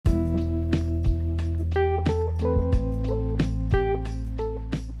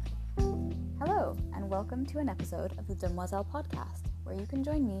to an episode of the Demoiselle podcast, where you can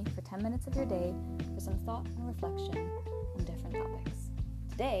join me for 10 minutes of your day for some thought and reflection on different topics.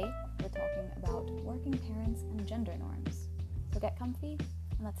 Today, we're talking about working parents and gender norms. So get comfy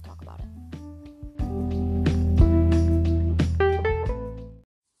and let's talk about it.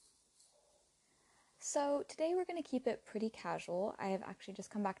 So today we're going to keep it pretty casual. I have actually just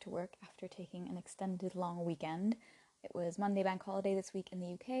come back to work after taking an extended long weekend. It was Monday bank holiday this week in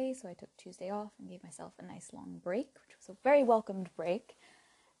the UK, so I took Tuesday off and gave myself a nice long break, which was a very welcomed break.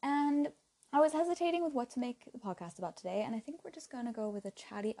 And I was hesitating with what to make the podcast about today, and I think we're just going to go with a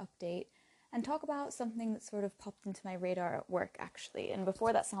chatty update and talk about something that sort of popped into my radar at work, actually. And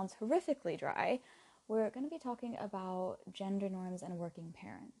before that sounds horrifically dry, we're going to be talking about gender norms and working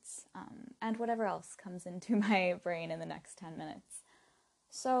parents, and whatever else comes into my brain in the next 10 minutes.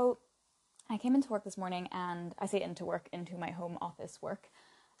 So I came into work this morning, and I say into my home office work,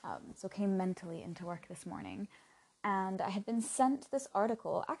 so came mentally into work this morning, and I had been sent this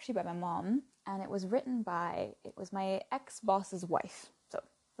article, actually by my mom, and it was my ex-boss's wife, so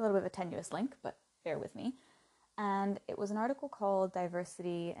a little bit of a tenuous link, but bear with me, and it was an article called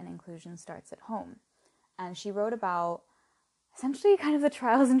Diversity and Inclusion Starts at Home, and she wrote about essentially kind of the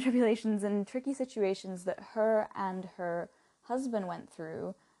trials and tribulations and tricky situations that her and her husband went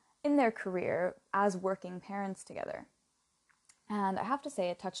through in their career as working parents together. And I have to say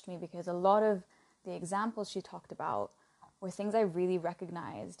it touched me because a lot of the examples she talked about were things I really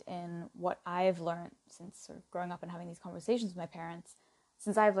recognized in what I've learned since sort of growing up and having these conversations with my parents,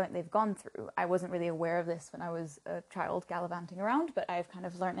 since I've learned they've gone through. I wasn't really aware of this when I was a child gallivanting around, but I've kind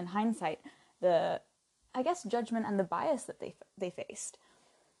of learned in hindsight the, I guess, judgment and the bias that they faced.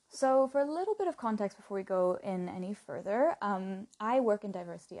 So for a little bit of context before we go in any further, I work in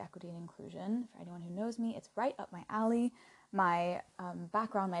diversity, equity, and inclusion. For anyone who knows me, it's right up my alley. My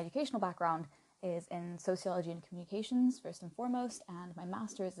my educational background is in sociology and communications, first and foremost, and my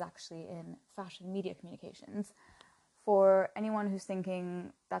master's is actually in fashion media communications. For anyone who's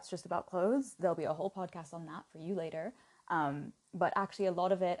thinking that's just about clothes, there'll be a whole podcast on that for you later. But actually a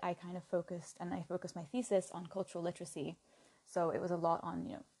lot of it, I focused my thesis on cultural literacy. So it was a lot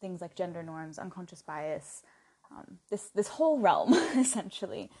on, things like gender norms, unconscious bias, this whole realm,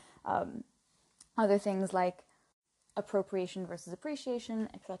 essentially. Other things like appropriation versus appreciation,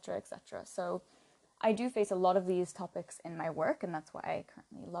 etc., etc. So I do face a lot of these topics in my work, and that's why I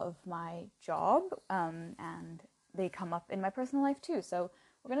currently love my job, and they come up in my personal life too. So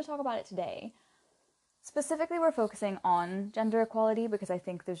we're going to talk about it today. Specifically, we're focusing on gender equality because I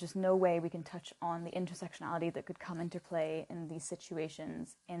think there's just no way we can touch on the intersectionality that could come into play in these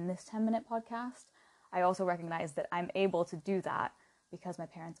situations in this 10-minute podcast. I also recognize that I'm able to do that because my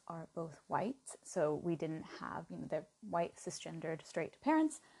parents are both white, so we didn't have, they're white, cisgendered, straight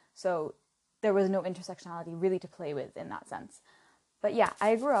parents, so there was no intersectionality really to play with in that sense. But yeah,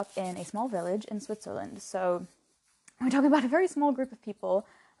 I grew up in a small village in Switzerland, so we're talking about a very small group of people,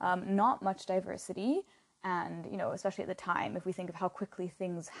 not much diversity, and, especially at the time, if we think of how quickly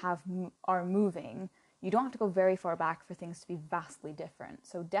things are moving, you don't have to go very far back for things to be vastly different.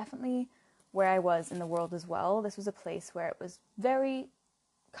 So definitely where I was in the world as well, this was a place where it was very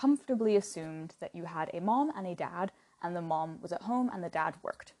comfortably assumed that you had a mom and a dad, and the mom was at home and the dad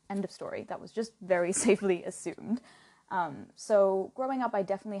worked. End of story. That was just very safely assumed. So growing up, I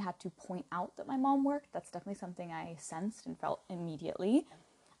definitely had to point out that my mom worked. That's definitely something I sensed and felt immediately.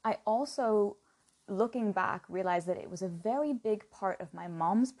 I also, looking back, realized that it was a very big part of my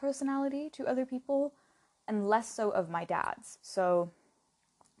mom's personality to other people and less so of my dad's. So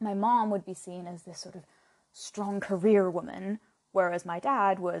my mom would be seen as this sort of strong career woman, whereas my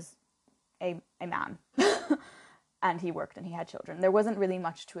dad was a man and he worked and he had children. There wasn't really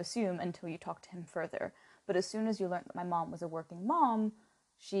much to assume until you talked to him further. But as soon as you learned that my mom was a working mom,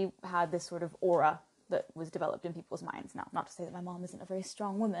 she had this sort of aura that was developed in people's minds. Now, not to say that my mom isn't a very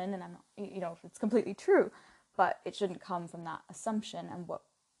strong woman, and I'm not, it's completely true, but it shouldn't come from that assumption and what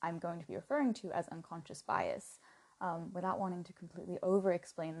I'm going to be referring to as unconscious bias. Without wanting to completely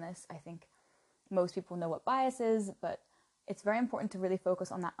over-explain this, I think most people know what bias is, but it's very important to really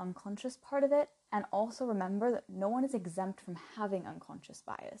focus on that unconscious part of it, and also remember that no one is exempt from having unconscious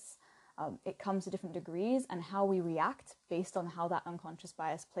bias. It comes to different degrees, and how we react based on how that unconscious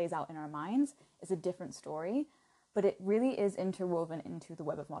bias plays out in our minds is a different story, but it really is interwoven into the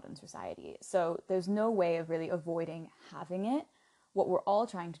web of modern society. So there's no way of really avoiding having it. What we're all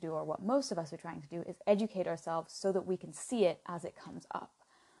trying to do, or what most of us are trying to do, is educate ourselves so that we can see it as it comes up.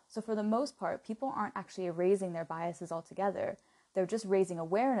 So for the most part, people aren't actually erasing their biases altogether. They're just raising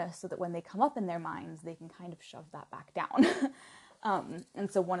awareness so that when they come up in their minds, they can kind of shove that back down. And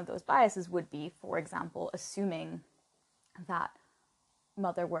so one of those biases would be, for example, assuming that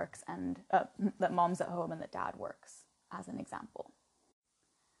mother works and that mom's at home and that dad works, as an example.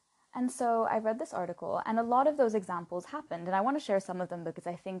 And so I read this article, and a lot of those examples happened, and I want to share some of them because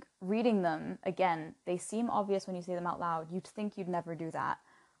I think reading them, again, they seem obvious when you say them out loud. You'd think you'd never do that,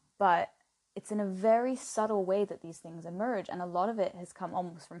 but it's in a very subtle way that these things emerge, and a lot of it has come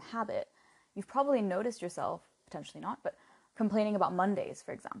almost from habit. You've probably noticed yourself, potentially not, but complaining about Mondays,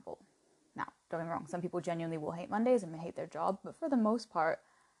 for example. Now, don't get me wrong, some people genuinely will hate Mondays and may hate their job, but for the most part,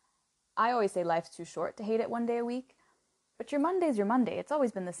 I always say life's too short to hate it one day a week. But your Monday's your Monday. It's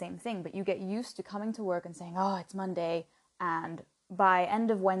always been the same thing, but you get used to coming to work and saying, oh, it's Monday, and by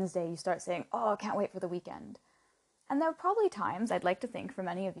end of Wednesday, you start saying, oh, I can't wait for the weekend. And there are probably times, I'd like to think for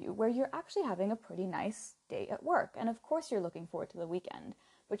many of you, where you're actually having a pretty nice day at work, and of course you're looking forward to the weekend,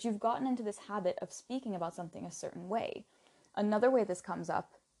 but you've gotten into this habit of speaking about something a certain way. Another way this comes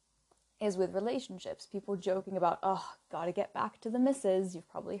up is with relationships. People joking about, oh, gotta get back to the missus. You've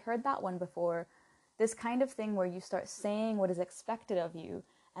probably heard that one before. This kind of thing where you start saying what is expected of you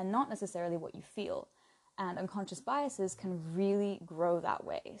and not necessarily what you feel. And unconscious biases can really grow that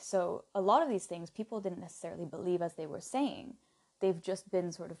way. So a lot of these things people didn't necessarily believe as they were saying. They've just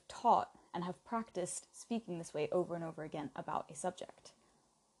been sort of taught and have practiced speaking this way over and over again about a subject.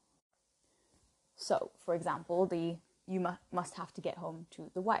 So, for example, you must have to get home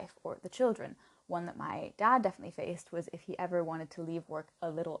to the wife or the children. One that my dad definitely faced was if he ever wanted to leave work a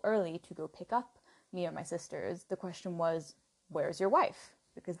little early to go pick up me or my sisters, the question was, where's your wife?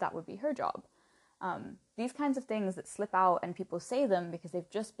 Because that would be her job. These kinds of things that slip out and people say them because they've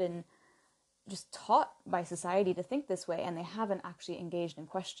just been taught by society to think this way and they haven't actually engaged and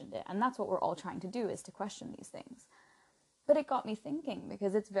questioned it. And that's what we're all trying to do, is to question these things. But it got me thinking,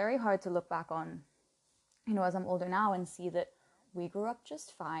 because it's very hard to look back on, as I'm older now and see that we grew up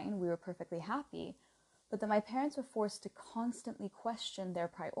just fine, we were perfectly happy, but that my parents were forced to constantly question their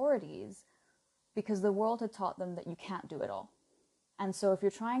priorities because the world had taught them that you can't do it all. And so if you're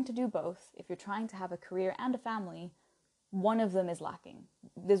trying to do both, if you're trying to have a career and a family, one of them is lacking.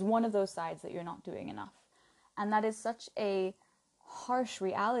 There's one of those sides that you're not doing enough. And that is such a harsh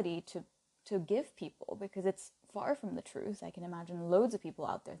reality to give people, because it's far from the truth. I can imagine loads of people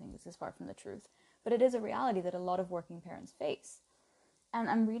out there think this is far from the truth. But it is a reality that a lot of working parents face. And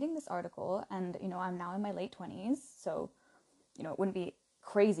I'm reading this article, and, I'm now in my late 20s, so, it wouldn't be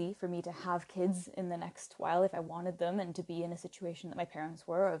crazy for me to have kids in the next while if I wanted them, and to be in a situation that my parents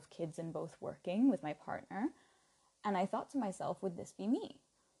were, of kids and both working with my partner. And I thought to myself, would this be me?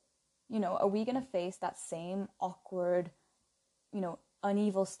 Are we going to face that same awkward,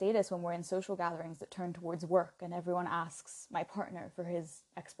 uneven status when we're in social gatherings that turn towards work and everyone asks my partner for his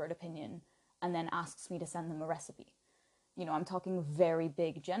expert opinion and then asks me to send them a recipe? I'm talking very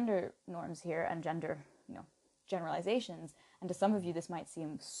big gender norms here and gender, generalizations. And to some of you, this might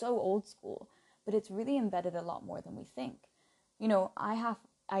seem so old school, but it's really embedded a lot more than we think.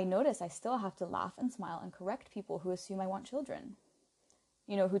 I notice I still have to laugh and smile and correct people who assume I want children,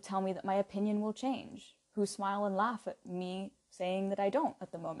 who tell me that my opinion will change, who smile and laugh at me saying that I don't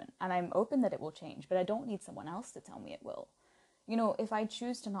at the moment. And I'm open that it will change, but I don't need someone else to tell me it will. If I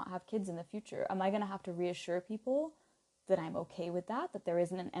choose to not have kids in the future, am I going to have to reassure people that I'm okay with that there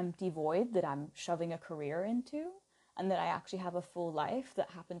isn't an empty void that I'm shoving a career into, and that I actually have a full life that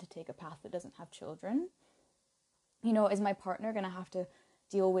happened to take a path that doesn't have children? Is my partner going to have to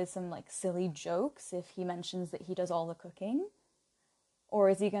deal with some silly jokes if he mentions that he does all the cooking? Or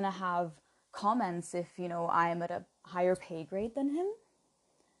is he going to have comments if, I'm at a higher pay grade than him?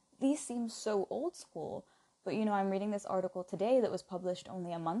 These seem so old school, but I'm reading this article today that was published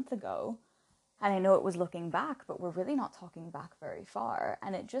only a month ago, and I know it was looking back, but we're really not talking back very far.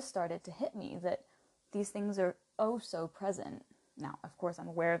 And it just started to hit me that these things are oh so present. Now, of course, I'm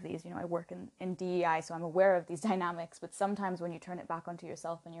aware of these. I work in DEI, so I'm aware of these dynamics. But sometimes when you turn it back onto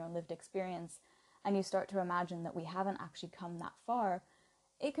yourself and your own lived experience, and you start to imagine that we haven't actually come that far,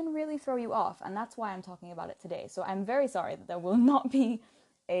 it can really throw you off. And that's why I'm talking about it today. So I'm very sorry that there will not be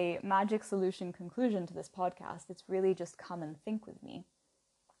a magic solution conclusion to this podcast. It's really just come and think with me.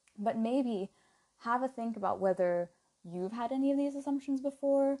 But maybe have a think about whether you've had any of these assumptions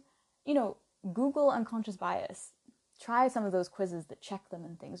before. Google unconscious bias. Try some of those quizzes that check them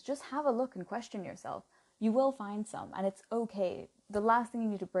and things. Just have a look and question yourself. You will find some, and it's okay. The last thing you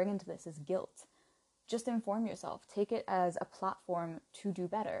need to bring into this is guilt. Just inform yourself. Take it as a platform to do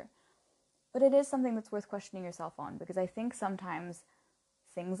better. But it is something that's worth questioning yourself on, because I think sometimes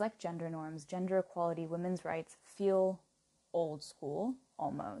things like gender norms, gender equality, women's rights feel old school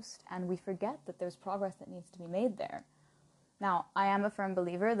almost, and we forget that there's progress that needs to be made there. Now, I am a firm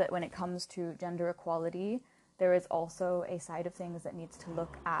believer that when it comes to gender equality, there is also a side of things that needs to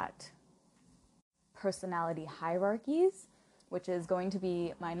look at personality hierarchies, which is going to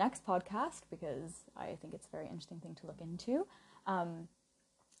be my next podcast because I think it's a very interesting thing to look into.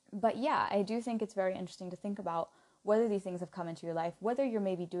 But yeah, I do think it's very interesting to think about whether these things have come into your life, whether you're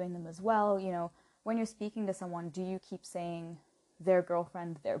maybe doing them as well. You know, when you're speaking to someone, do you keep saying their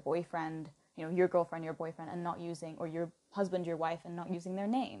girlfriend, their boyfriend, you know, your girlfriend, your boyfriend, and not using, or your husband, your wife, and not using their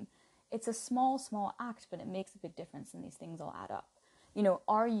name? It's a small, small act, but it makes a big difference, and these things all add up. You know,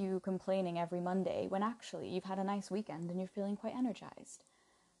 are you complaining every Monday when actually you've had a nice weekend and you're feeling quite energized?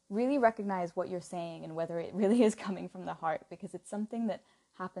 Really recognize what you're saying and whether it really is coming from the heart, because it's something that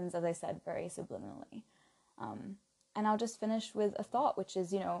happens, as I said, very subliminally. And I'll just finish with a thought, which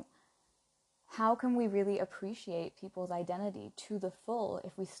is, you know, how can we really appreciate people's identity to the full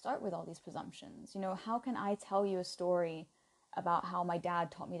if we start with all these presumptions? You know, how can I tell you a story about how my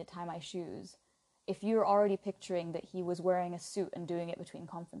dad taught me to tie my shoes if you're already picturing that he was wearing a suit and doing it between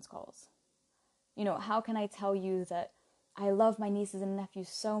conference calls? You know, how can I tell you that I love my nieces and nephews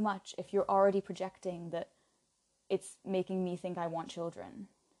so much if you're already projecting that it's making me think I want children?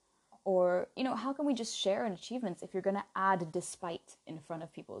 Or, you know, how can we just share in achievements if you're going to add despite in front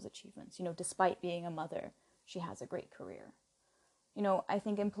of people's achievements? You know, despite being a mother, she has a great career. You know, I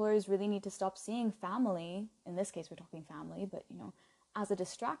think employers really need to stop seeing family, in this case we're talking family, but, you know, as a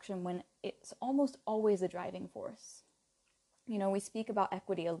distraction when it's almost always a driving force. You know, we speak about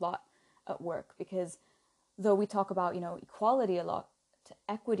equity a lot at work because though we talk about, you know, equality a lot,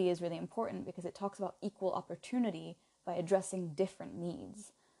 equity is really important because it talks about equal opportunity by addressing different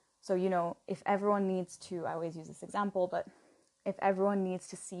needs. So, you know, if everyone needs to, I always use this example, but if everyone needs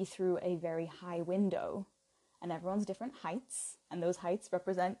to see through a very high window and everyone's different heights, and those heights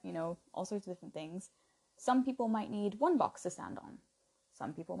represent, you know, all sorts of different things, some people might need one box to stand on.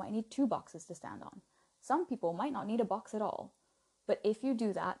 Some people might need 2 boxes to stand on. Some people might not need a box at all. But if you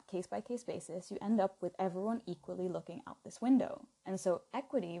do that case-by-case basis, you end up with everyone equally looking out this window. And so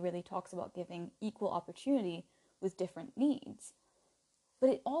equity really talks about giving equal opportunity with different needs. But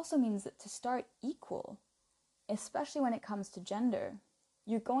it also means that to start equal, especially when it comes to gender,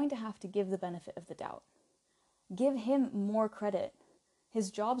 you're going to have to give the benefit of the doubt. Give him more credit. His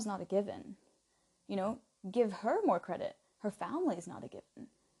job's not a given. You know, give her more credit. Her family's not a given.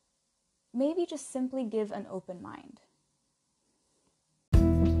 Maybe just simply give an open mind.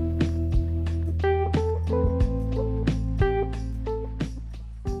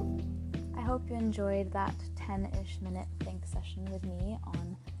 I hope you enjoyed that 10-ish minute think session with me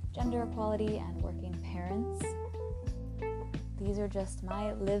on gender equality and working parents. These are just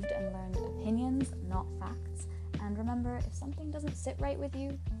my lived and learned opinions, not facts. And remember, if something doesn't sit right with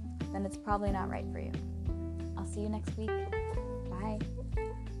you, then it's probably not right for you. I'll see you next week.